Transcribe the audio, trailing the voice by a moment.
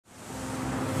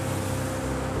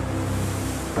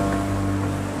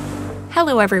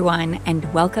Hello everyone,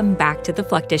 and welcome back to the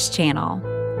Fluctus Channel.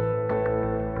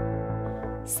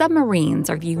 Submarines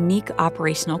are unique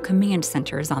operational command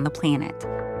centers on the planet.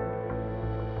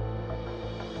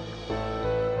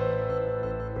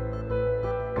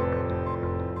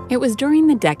 It was during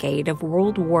the decade of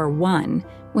World War I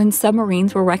when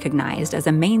submarines were recognized as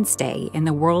a mainstay in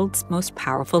the world's most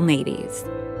powerful navies.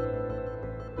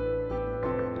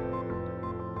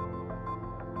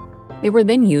 They were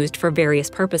then used for various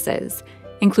purposes,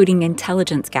 including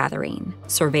intelligence gathering,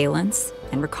 surveillance,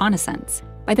 and reconnaissance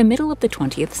by the middle of the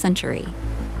 20th century.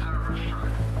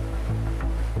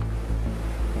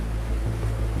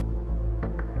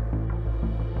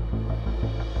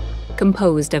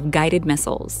 Composed of guided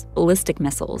missiles, ballistic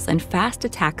missiles, and fast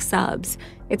attack subs,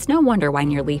 it's no wonder why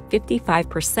nearly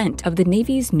 55% of the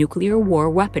Navy's nuclear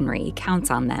war weaponry counts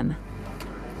on them.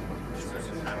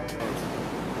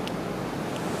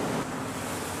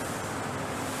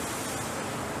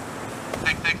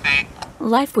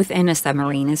 Life within a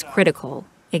submarine is critical,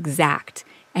 exact,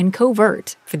 and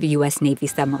covert for the U.S. Navy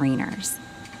submariners.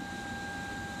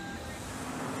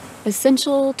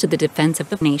 Essential to the defense of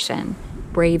the nation,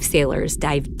 brave sailors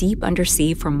dive deep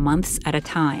undersea for months at a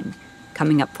time,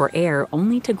 coming up for air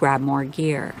only to grab more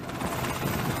gear.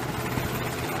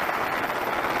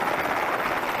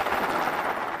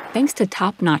 Thanks to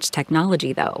top-notch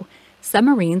technology, though,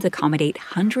 submarines accommodate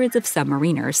hundreds of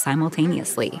submariners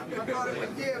simultaneously.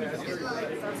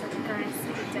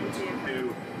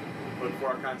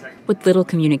 With little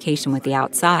communication with the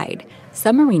outside,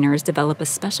 submariners develop a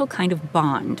special kind of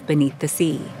bond beneath the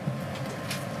sea.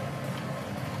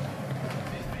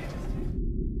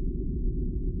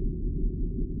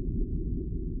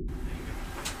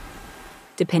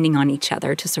 Depending on each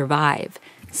other to survive,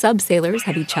 sub-sailors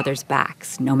have each other's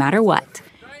backs, no matter what,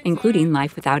 including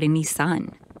life without any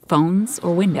sun, phones,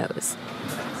 or windows.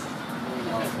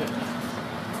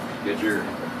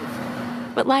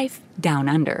 But life down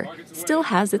under still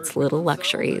has its little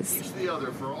luxuries.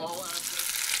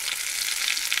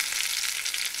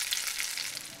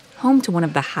 Home to one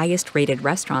of the highest-rated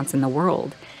restaurants in the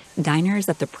world, diners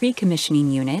at the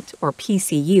Pre-Commissioning Unit, or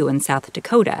PCU in South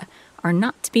Dakota, are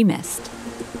not to be missed.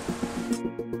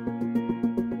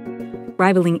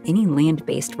 Rivaling any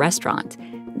land-based restaurant,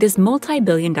 this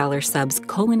multi-billion-dollar sub's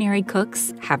culinary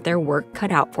cooks have their work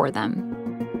cut out for them.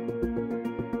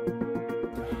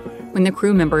 When the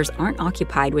crew members aren't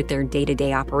occupied with their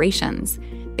day-to-day operations,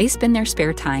 they spend their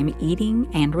spare time eating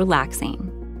and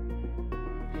relaxing.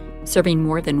 Serving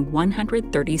more than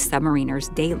 130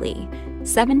 submariners daily,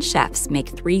 7 chefs make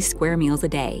 3 square meals a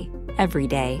day, every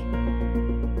day.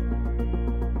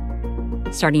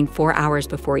 Starting 4 hours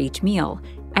before each meal,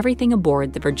 everything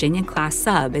aboard the Virginia-class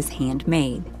sub is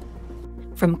handmade.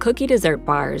 From cookie dessert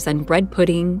bars and bread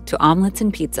pudding to omelets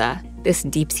and pizza, this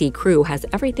deep-sea crew has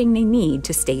everything they need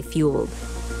to stay fueled.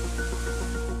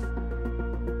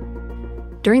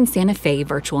 During Santa Fe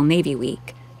Virtual Navy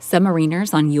Week,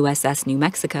 submariners on USS New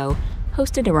Mexico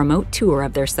hosted a remote tour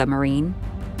of their submarine.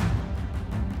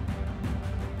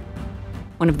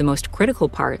 One of the most critical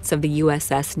parts of the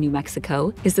USS New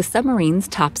Mexico is the submarine's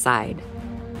topside.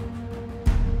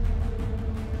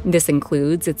 This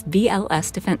includes its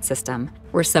VLS defense system,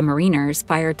 where submariners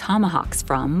fire tomahawks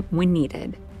from when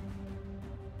needed.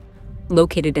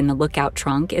 Located in the lookout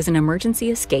trunk is an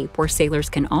emergency escape where sailors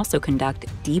can also conduct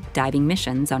deep diving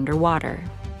missions underwater.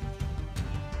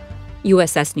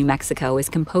 USS New Mexico is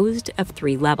composed of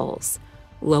 3 levels: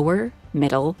 lower,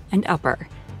 middle, and upper.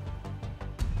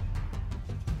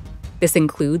 This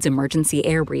includes emergency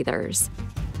air breathers,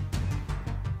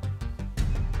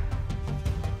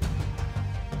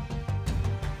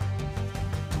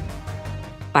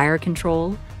 fire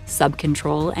control,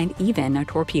 sub-control, and even a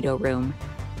torpedo room.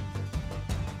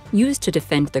 Used to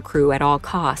defend the crew at all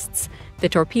costs, the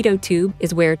torpedo tube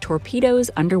is where torpedoes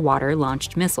underwater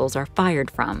launched missiles are fired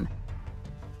from.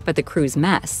 But the crew's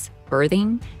mess,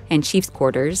 berthing, and chief's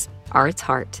quarters are its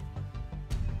heart.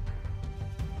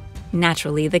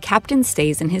 Naturally, the captain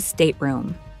stays in his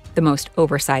stateroom, the most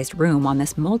oversized room on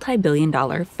this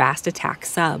multi-billion-dollar fast attack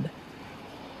sub.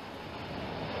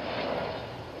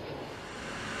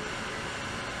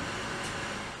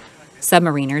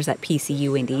 Submariners at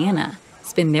PCU, Indiana,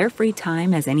 spend their free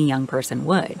time as any young person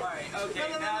would.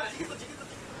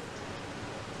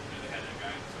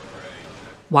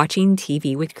 Watching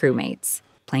TV with crewmates,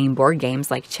 playing board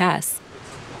games like chess,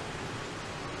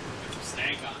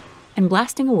 and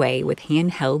blasting away with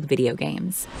handheld video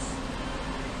games.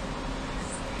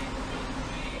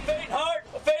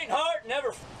 A faint heart,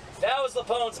 never. That was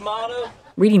Lapone's motto.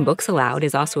 Reading books aloud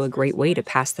is also a great way to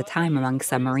pass the time among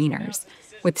submariners.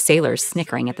 with sailors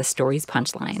snickering at the story's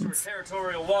punchlines.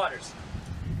 Territorial waters.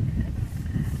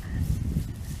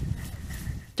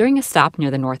 During a stop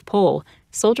near the North Pole,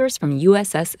 soldiers from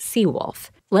USS Seawolf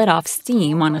let off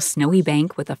steam on a snowy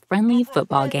bank with a friendly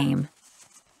football game.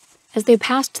 As they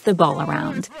passed the ball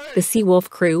around, the Seawolf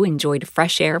crew enjoyed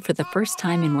fresh air for the first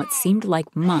time in what seemed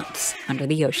like months under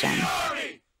the ocean.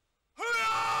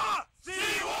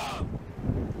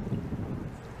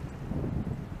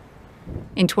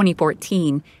 In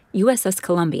 2014, USS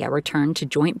Columbia returned to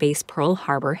Joint Base Pearl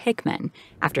Harbor Hickman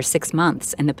after 6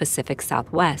 months in the Pacific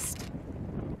Southwest.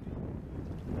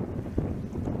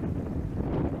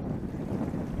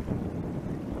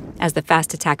 As the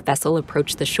fast attack vessel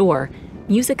approached the shore,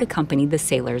 music accompanied the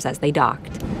sailors as they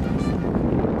docked.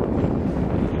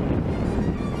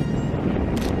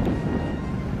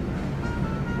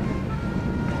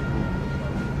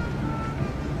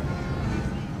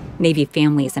 Navy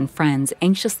families and friends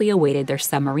anxiously awaited their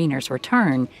submariners'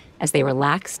 return as they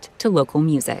relaxed to local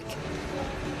music.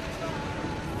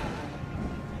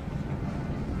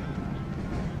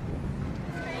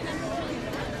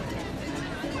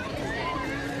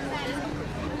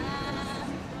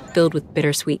 Filled with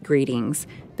bittersweet greetings,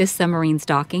 this submarine's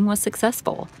docking was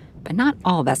successful, but not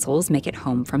all vessels make it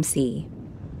home from sea.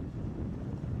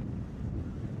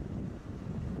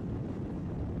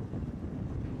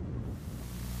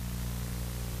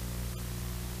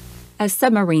 As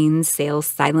submarines sail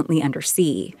silently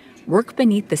undersea, work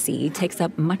beneath the sea takes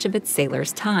up much of its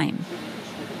sailors' time.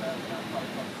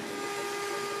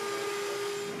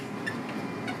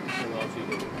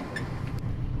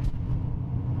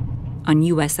 On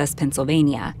USS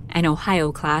Pennsylvania, an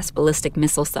Ohio-class ballistic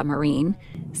missile submarine,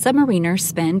 submariners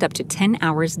spend up to 10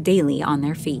 hours daily on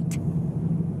their feet.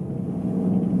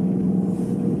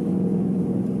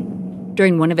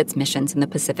 During one of its missions in the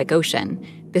Pacific Ocean,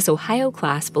 this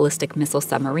Ohio-class ballistic missile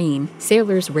submarine,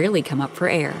 sailors rarely come up for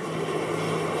air.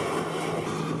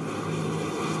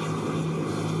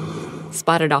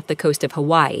 Spotted off the coast of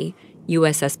Hawaii,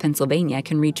 USS Pennsylvania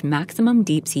can reach maximum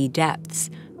deep-sea depths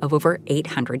of over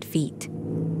 800 feet.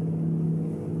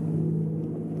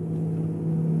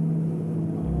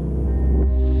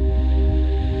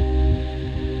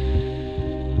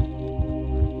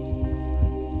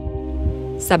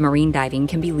 Submarine diving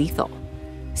can be lethal,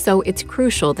 so it's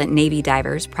crucial that Navy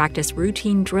divers practice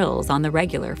routine drills on the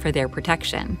regular for their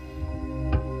protection.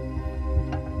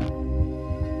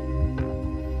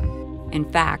 In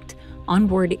fact, on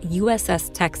board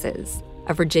USS Texas,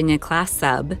 a Virginia-class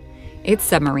sub, its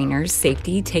submariners'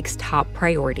 safety takes top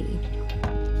priority.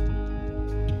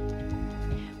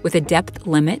 With a depth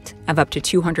limit of up to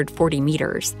 240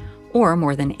 meters, or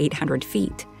more than 800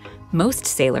 feet, most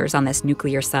sailors on this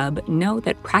nuclear sub know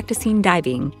that practicing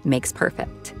diving makes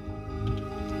perfect.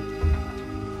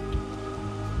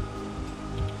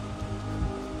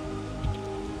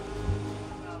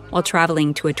 While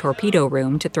traveling to a torpedo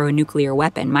room to throw a nuclear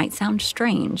weapon might sound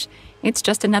strange, it's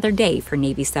just another day for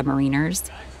Navy submariners.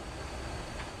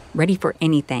 Ready for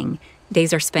anything,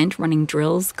 days are spent running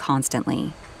drills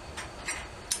constantly.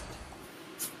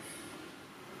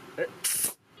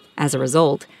 As a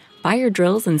result, fire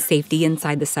drills and safety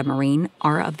inside the submarine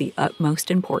are of the utmost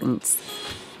importance.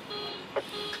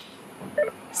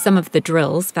 Some of the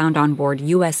drills found on board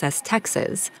USS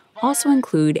Texas also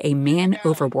include a man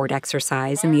overboard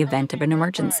exercise in the event of an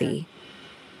emergency.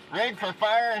 Rigged for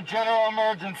fire and general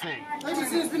emergency.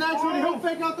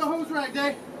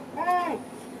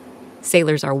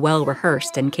 Sailors are well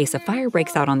rehearsed in case a fire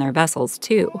breaks out on their vessels,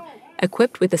 too,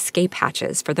 equipped with escape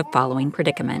hatches for the following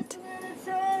predicament.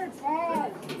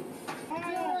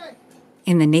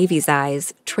 In the Navy's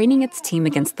eyes, training its team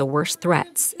against the worst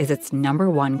threats is its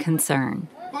 #1 concern.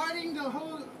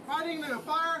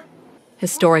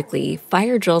 Historically,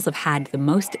 fire drills have had the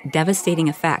most devastating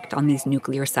effect on these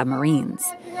nuclear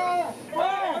submarines.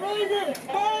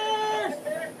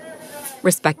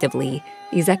 Respectively,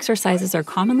 these exercises are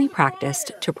commonly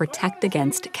practiced to protect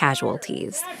against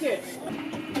casualties.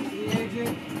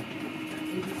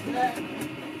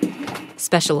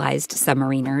 Specialized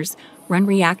submariners run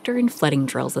reactor and flooding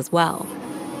drills as well.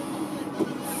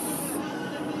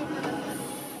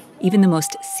 Even the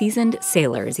most seasoned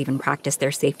sailors even practice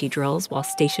their safety drills while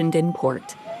stationed in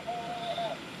port.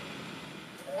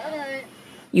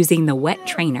 Using the wet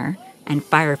trainer and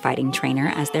firefighting trainer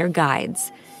as their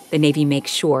guides, the Navy makes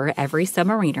sure every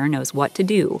submariner knows what to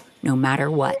do, no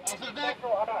matter what.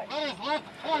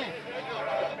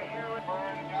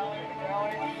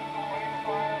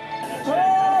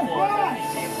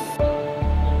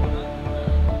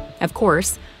 Of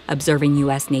course, observing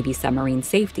U.S. Navy submarine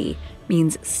safety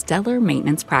means stellar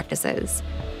maintenance practices.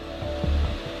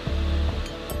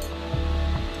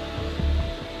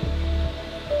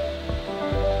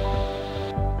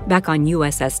 Back on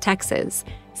USS Texas,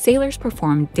 sailors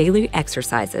performed daily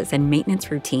exercises and maintenance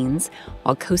routines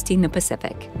while coasting the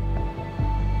Pacific.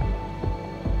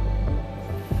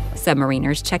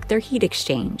 Submariners checked their heat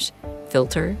exchange,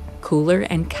 filter, cooler,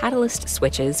 and catalyst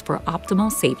switches for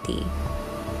optimal safety.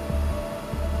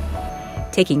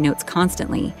 Taking notes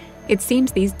constantly, it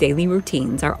seems these daily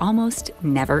routines are almost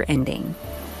never-ending.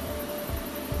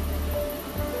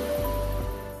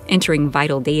 Entering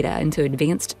vital data into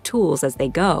advanced tools as they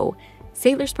go,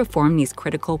 sailors perform these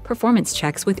critical performance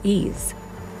checks with ease.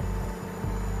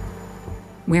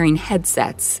 Wearing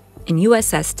headsets, in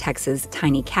USS Texas'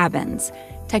 tiny cabins,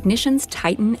 technicians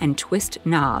tighten and twist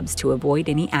knobs to avoid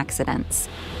any accidents.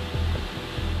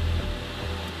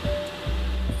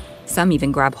 Some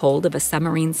even grab hold of a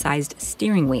submarine-sized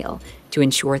steering wheel to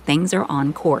ensure things are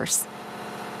on course.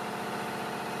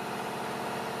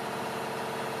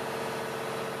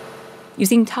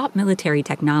 Using top military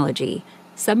technology,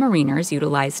 submariners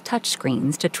utilize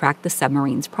touchscreens to track the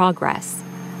submarine's progress.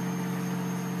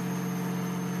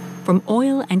 From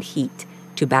oil and heat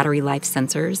to battery life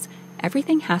sensors,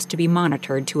 everything has to be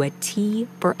monitored to a T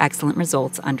for excellent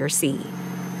results undersea.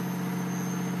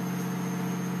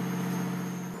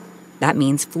 That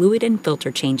means fluid and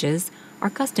filter changes are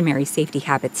customary safety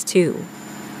habits too.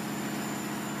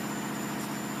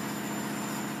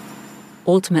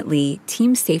 Ultimately,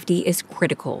 team safety is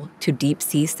critical to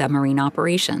deep-sea submarine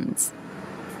operations.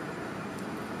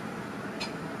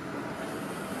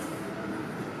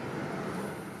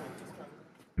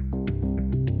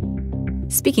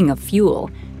 Speaking of fuel,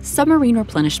 submarine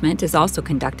replenishment is also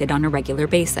conducted on a regular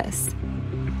basis.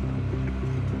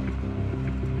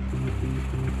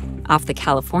 Off the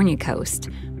California coast,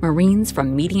 Marines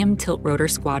from Medium Tilt Rotor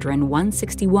Squadron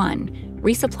 161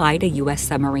 resupplied a U.S.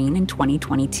 submarine in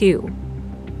 2022.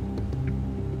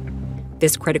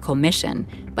 This critical mission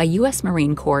by U.S.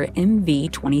 Marine Corps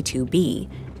MV-22B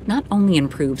not only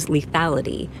improves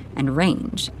lethality and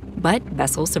range, but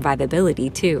vessel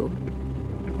survivability too.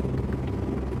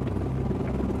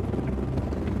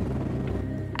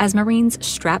 As Marines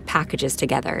strap packages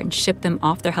together and ship them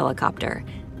off their helicopter,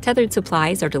 tethered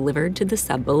supplies are delivered to the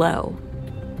sub below.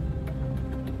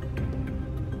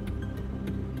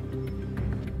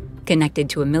 Connected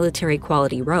to a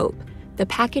military-quality rope, the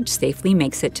package safely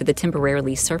makes it to the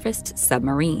temporarily surfaced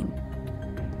submarine.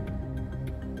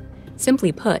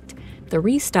 Simply put, the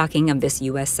restocking of this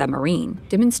U.S. submarine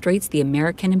demonstrates the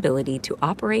American ability to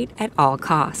operate at all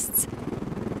costs.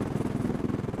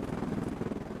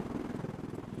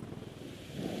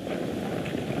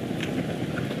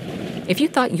 If you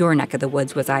thought your neck of the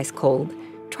woods was ice cold,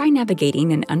 try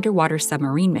navigating an underwater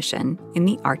submarine mission in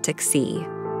the Arctic Sea.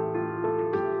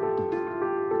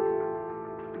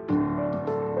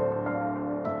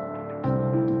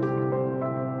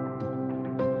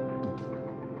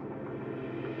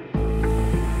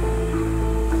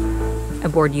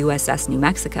 Aboard USS New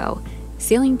Mexico,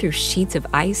 sailing through sheets of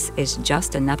ice is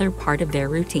just another part of their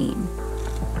routine.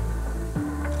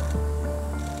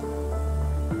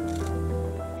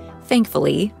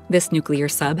 Thankfully, this nuclear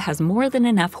sub has more than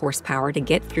enough horsepower to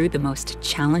get through the most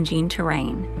challenging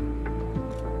terrain.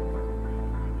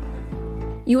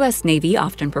 U.S. Navy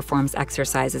often performs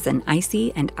exercises in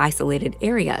icy and isolated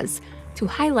areas to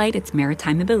highlight its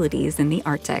maritime abilities in the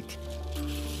Arctic.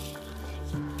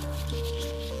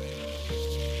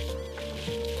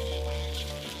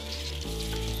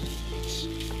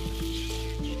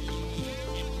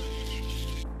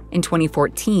 In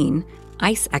 2014,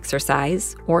 Ice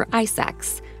Exercise, or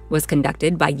ICEX, was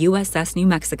conducted by USS New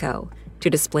Mexico to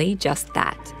display just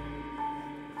that.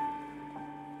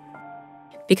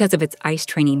 Because of its ice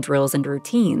training drills and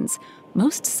routines,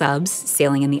 most subs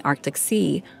sailing in the Arctic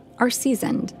Sea are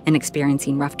seasoned and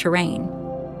experiencing rough terrain.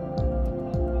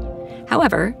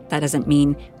 However, that doesn't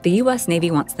mean the U.S. Navy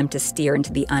wants them to steer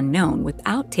into the unknown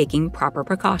without taking proper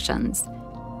precautions.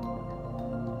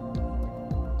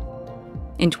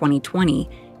 In 2020,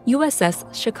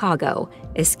 USS Chicago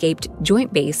escaped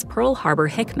Joint Base Pearl Harbor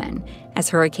Hickman as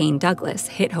Hurricane Douglas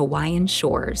hit Hawaiian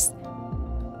shores.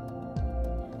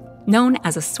 Known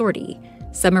as a sortie,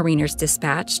 submariners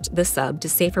dispatched the sub to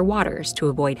safer waters to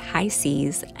avoid high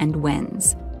seas and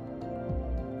winds.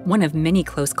 One of many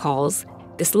close calls,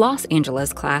 this Los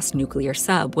Angeles-class nuclear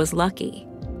sub was lucky.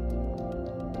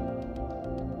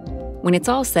 When it's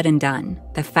all said and done,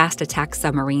 the fast attack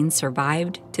submarine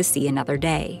survived to see another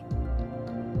day.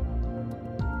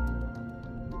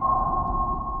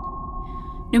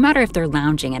 No matter if they're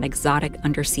lounging at exotic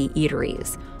undersea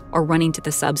eateries or running to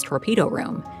the sub's torpedo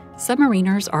room,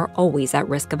 submariners are always at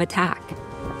risk of attack.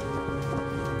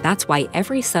 That's why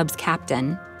every sub's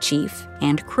captain, chief,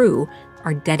 and crew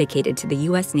are dedicated to the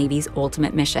U.S. Navy's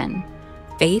ultimate mission: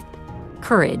 faith,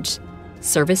 courage,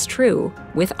 service true,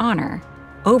 with honor,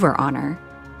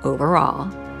 overall.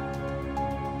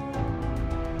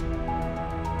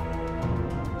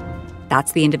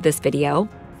 That's the end of this video.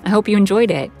 I hope you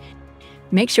enjoyed it.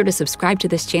 Make sure to subscribe to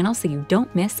this channel so you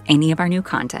don't miss any of our new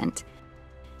content.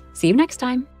 See you next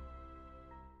time.